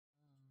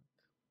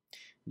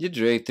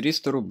Диджей,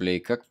 300 рублей,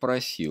 как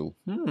просил.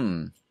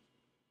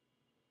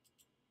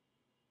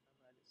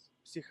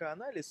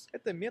 Психоанализ –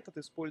 это метод,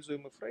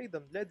 используемый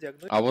Фрейдом для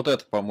диагностики А вот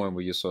это,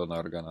 по-моему, Ясона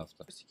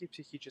Аргонавта.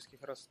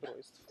 психических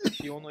расстройств.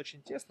 И он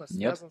очень тесно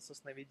Нет? связан со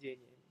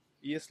сновидениями.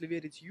 И если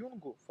верить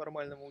Юнгу,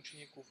 формальному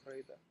ученику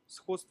Фрейда,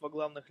 сходство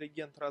главных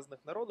легенд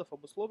разных народов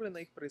обусловлено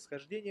их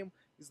происхождением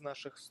из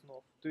наших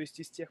снов. То есть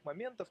из тех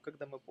моментов,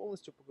 когда мы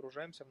полностью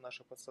погружаемся в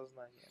наше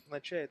подсознание.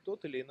 Означает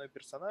тот или иной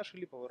персонаж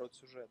или поворот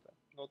сюжета.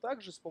 Но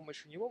также с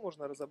помощью него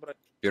можно разобрать...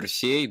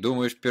 Персей?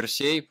 Думаешь,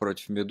 Персей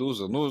против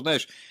Медузы? Ну,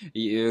 знаешь,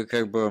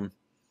 как бы...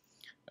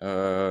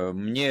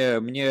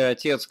 Мне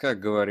отец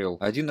как говорил?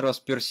 Один раз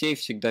Персей,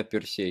 всегда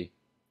Персей.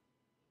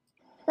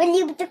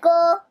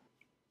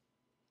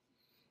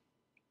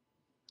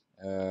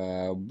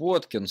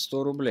 Боткин,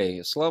 100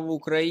 рублей. Слава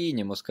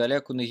Украине,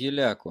 москаляку на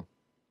геляку.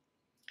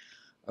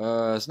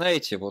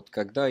 Знаете, вот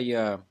когда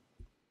я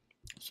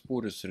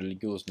спорю с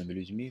религиозными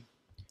людьми,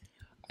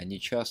 они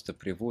часто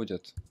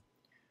приводят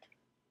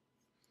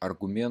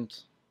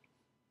аргумент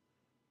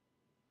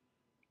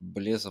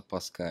Блеза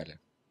Паскаля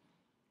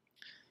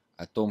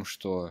о том,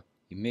 что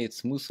имеет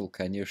смысл,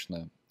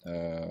 конечно,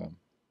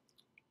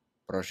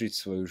 прожить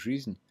свою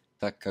жизнь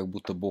так, как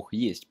будто Бог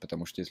есть,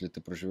 потому что если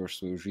ты проживешь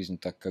свою жизнь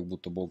так, как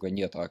будто Бога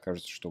нет, а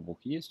окажется, что Бог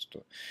есть,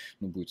 то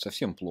будет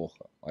совсем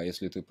плохо. А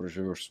если ты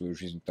проживешь свою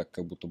жизнь так,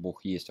 как будто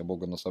Бог есть, а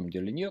Бога на самом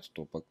деле нет,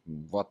 то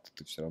в ад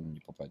ты все равно не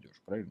попадешь,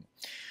 правильно?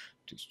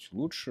 То есть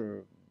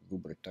лучше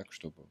выбрать так,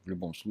 чтобы в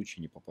любом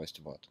случае не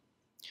попасть в ад.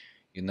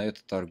 И на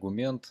этот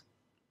аргумент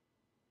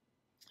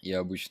я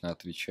обычно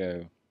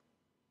отвечаю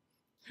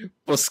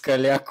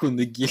Паскаляку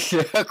на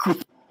геляку.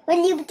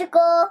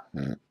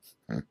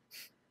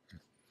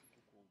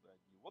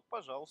 Вот,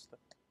 пожалуйста.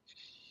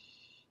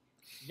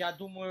 Я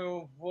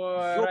думаю,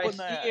 в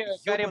России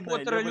Гарри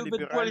Поттера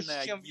любят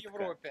больше, чем в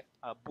Европе.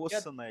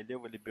 Обоссанная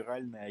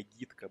леволиберальная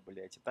агитка,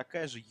 блядь. И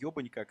такая же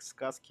ебань, как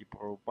сказки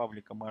про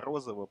Павлика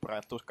Морозова,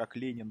 про то, как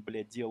Ленин,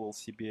 блядь, делал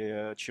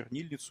себе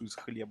чернильницу из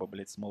хлеба,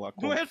 блядь, с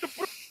молоком. Ну это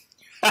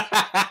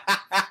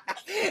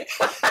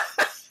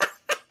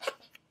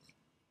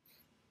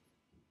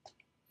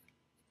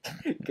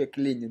Как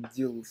Ленин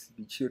делал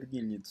себе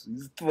чернильницу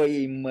из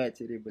твоей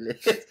матери,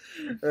 блядь.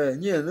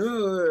 Не,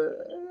 ну...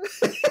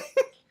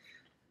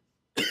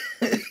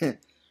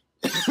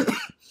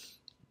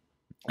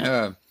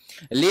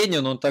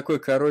 Ленин, он такой,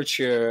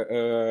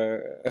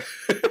 короче,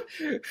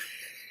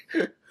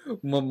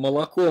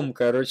 молоком,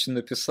 короче,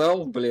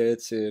 написал,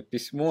 блядь,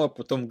 письмо, а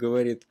потом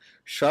говорит,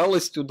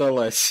 шалость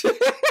удалась.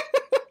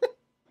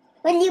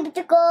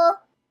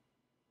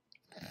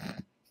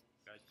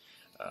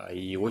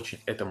 И очень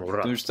этому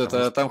рад. Потому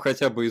что там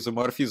хотя бы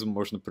изоморфизм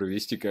можно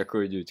провести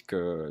какой-нибудь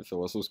к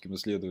философским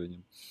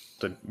исследованиям.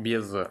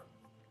 Без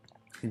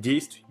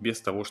действий,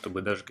 без того,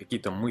 чтобы даже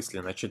какие-то мысли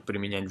начать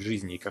применять в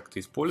жизни и как-то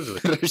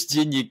использовать.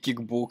 Рождение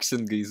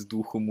кикбоксинга из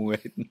духа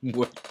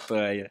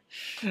муайтая.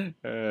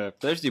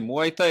 Подожди,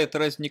 муайтай это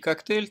разве не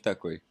коктейль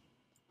такой?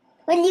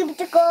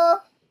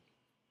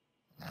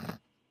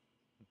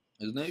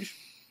 Знаешь,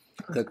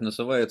 как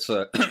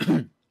называется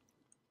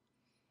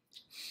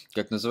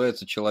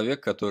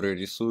человек, который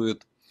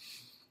рисует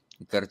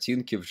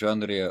картинки в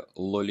жанре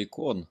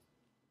лоликон?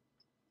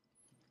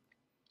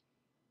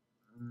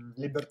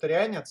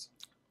 Либертарианец?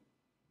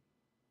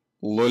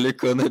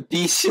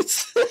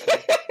 Лоликонописец.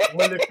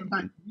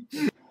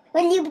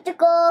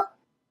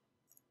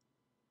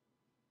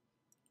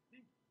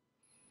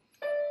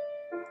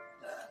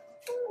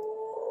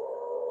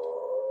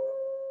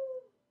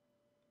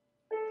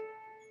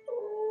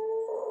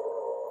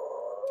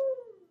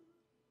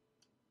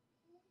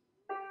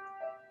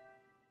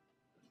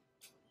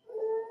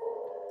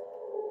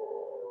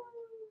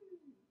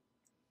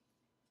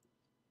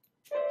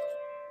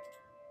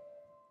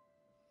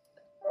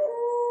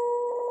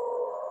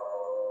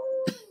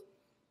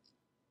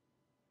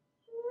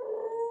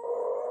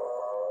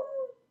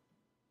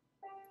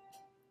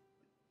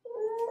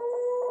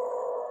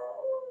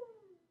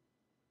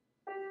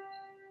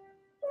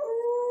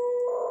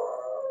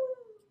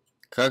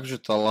 Как же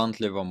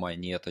талантлива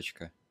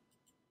монеточка.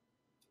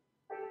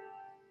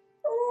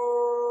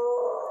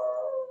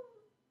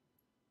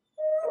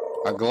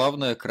 А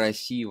главное,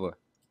 красиво.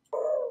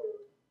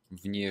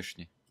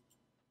 Внешне.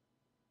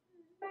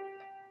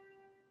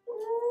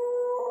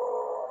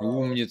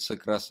 Умница,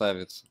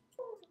 красавица.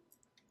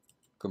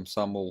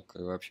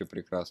 Комсомолка. Вообще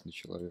прекрасный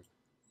человек.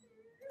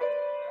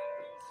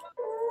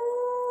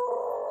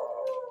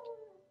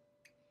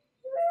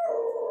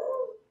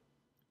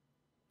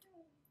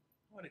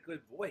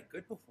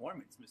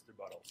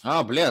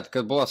 А, блядь,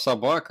 это была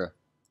собака.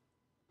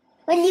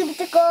 Ну,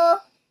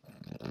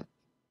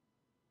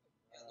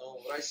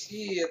 в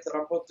России это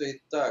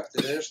работает так.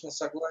 Ты даешь на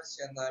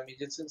согласие на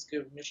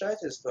медицинское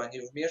вмешательство, они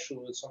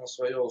вмешиваются на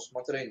свое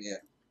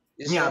усмотрение.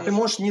 Если не, ты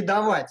можешь не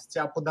давать.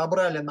 Тебя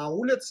подобрали на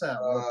улице.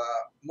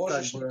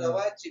 Можешь не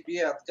давать,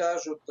 тебе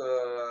окажут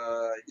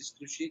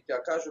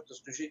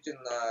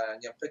исключительно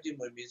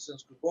необходимую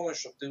медицинскую помощь,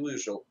 чтобы ты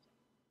выжил.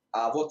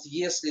 А вот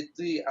если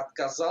ты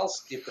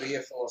отказался, тебе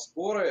приехала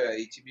скорая,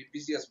 и тебе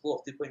пиздец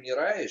плохо, ты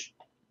помираешь,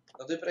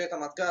 но ты при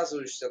этом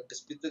отказываешься от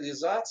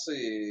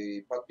госпитализации,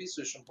 и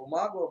подписываешь им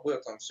бумагу об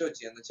этом, все,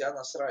 тебе на тебя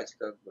насрать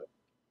как бы.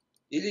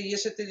 Или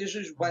если ты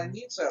лежишь в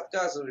больнице,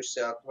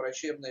 отказываешься от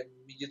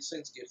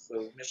врачебно-медицинских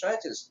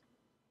вмешательств,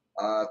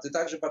 ты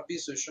также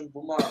подписываешь им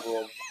бумагу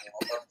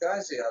об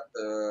отказе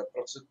от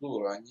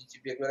процедуры. Они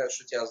тебе говорят,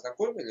 что тебя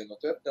ознакомили, но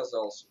ты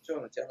отказался. Все,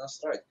 на тебя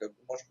насрать, как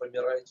бы можешь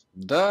помирать.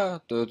 Да,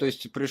 то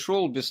есть ты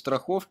пришел без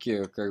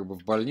страховки как бы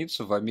в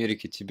больницу в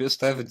Америке, тебе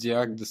ставят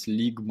диагноз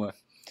лигма.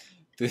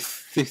 Ты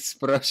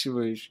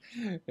спрашиваешь,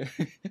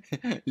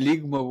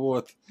 лигма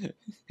вот.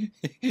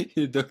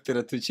 И доктор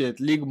отвечает,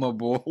 лигма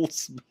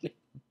болс, блин.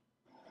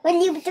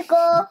 Деньги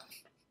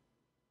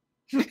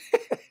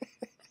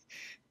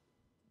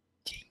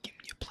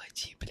мне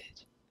плати,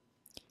 блядь.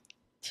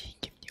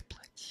 Деньги мне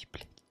плати,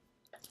 блядь.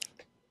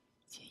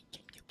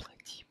 Деньги мне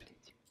плати,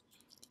 блядь.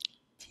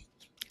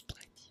 Деньги мне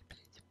плати,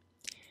 блядь.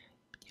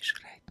 Мне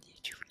жрать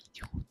нечего,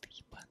 идиоты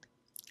ебаные.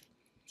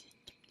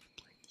 Деньги мне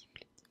плати,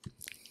 блядь.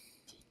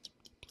 Деньги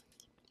мне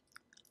плати,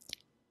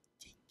 блядь.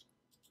 Деньги.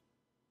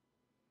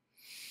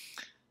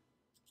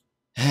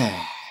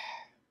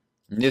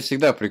 Мне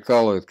всегда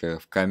прикалывает, когда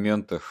в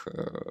комментах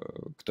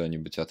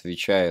кто-нибудь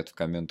отвечает, в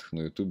комментах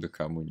на ютубе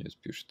кому-нибудь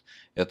пишет.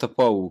 Это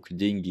паук,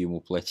 деньги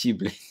ему плати,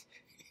 блядь.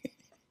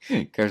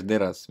 Каждый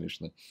раз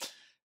смешно.